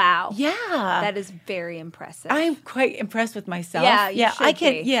daylight. Wow. Yeah. That is very impressive. I'm quite impressed with myself. Yeah, I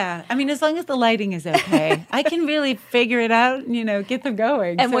can. be. Yeah. I mean, as long as the lighting is okay, I can really figure it out and, get them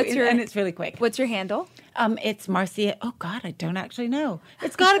going. And and it's really quick. What's your handle? It's Marcia. Oh God, I don't actually know.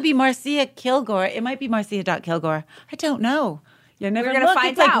 It's got to be Marcia Kilgore. It might be Marcia.Kilgore. I don't know. You never We're gonna look. find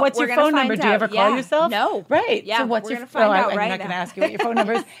It's like, out. what's We're your gonna phone number? find Do you out. ever call Yeah. yourself? No. Right. Yeah, So what's we're your gonna find out I'm right not going to now. ask you what your phone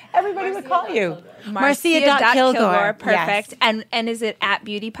number is. Everybody would call you. Marcia.Kilgore. Perfect. Yes. And is it at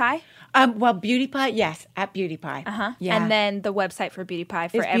Beauty Pie? Well, Beauty Pie, yes, at Beauty Pie. Yeah. And then the website for Beauty Pie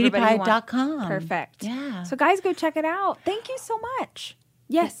for it's everybody. beautypie.com. Perfect. Yeah. So guys, go check it out. Thank you so much.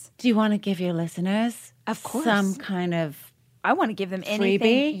 Yes. Do you want to give your listeners of course some kind of I want to give them freebie?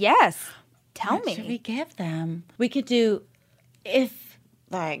 Anything. Yes. Tell what me. Should we give them? We could do, if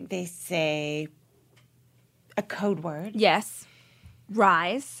like they say a code word. Yes.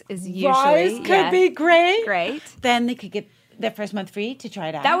 Rise is usually. Rise could be great. Great. Then they could get their first month free to try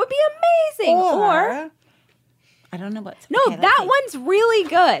it out. That would be amazing. Or I don't know what's... No, okay, that one's really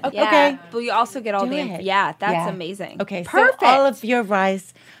good. Okay. Okay. But you also get all that's amazing. Okay, perfect. So all of your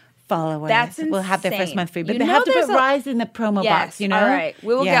Rise followers will have their first month free. But they have to put Rise in the promo box, All right.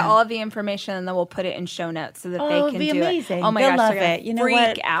 We will get all of the information and then we'll put it in show notes so that they can do amazing. It. Oh my They'll gosh, love they're it. You know freak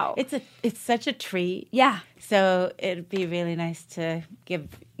what? out. It's such a treat. Yeah. So it'd be really nice to give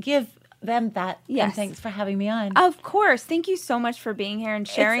them that. Yes. And thanks for having me on. Of course. Thank you so much for being here and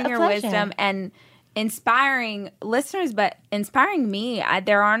sharing your wisdom and inspiring listeners, but inspiring me.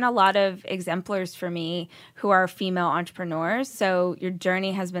 There aren't a lot of exemplars for me who are female entrepreneurs. So your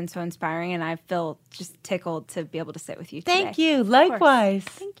journey has been so inspiring, and I feel just tickled to be able to sit with you today. Thank you. Likewise.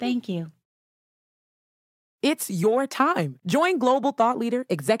 Thank you. It's your time. Join global thought leader,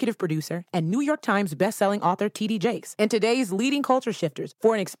 executive producer, and New York Times bestselling author T.D. Jakes and today's leading culture shifters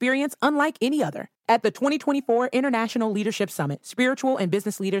for an experience unlike any other. At the 2024 International Leadership Summit, spiritual and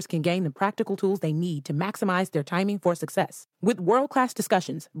business leaders can gain the practical tools they need to maximize their timing for success. With world-class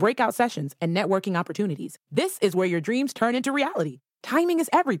discussions, breakout sessions, and networking opportunities, this is where your dreams turn into reality. Timing is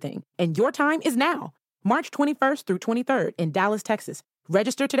everything, and your time is now. March 21st through 23rd in Dallas, Texas.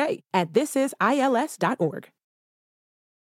 Register today at thisisils.org.